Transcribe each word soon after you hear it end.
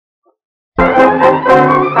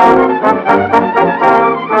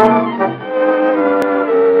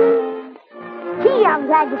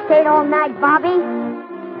meditate all night, Bobby.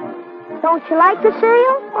 Don't you like the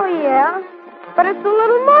cereal? Oh, yeah. But it's a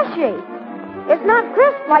little mushy. It's not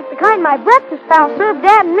crisp like the kind my breakfast pals serve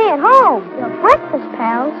Dad and me at home. Your breakfast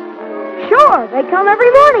pals? Sure, they come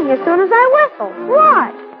every morning as soon as I whistle.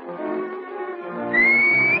 What?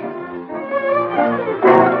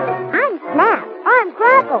 I'm Snap. I'm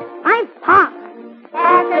Crackle. I'm Pop.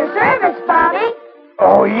 At your service, Bobby.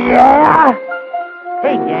 Oh, yeah?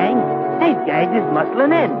 Hey, gang. These guys is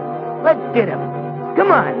muscling in. Let's get 'em.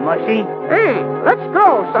 Come on, Mushy. Hey, let's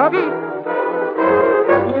go, Soggy.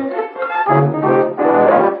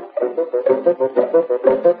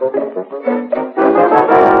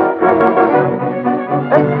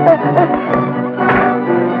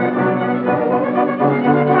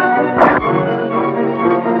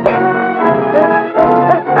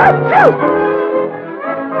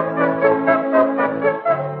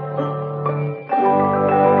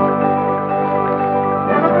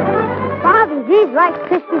 These Rice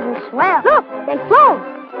Krispies are swell. Look, they float.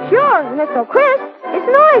 Sure, and they're so crisp, it's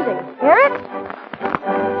noisy. Hear it?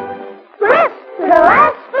 Crisp to the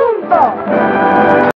last spoonful.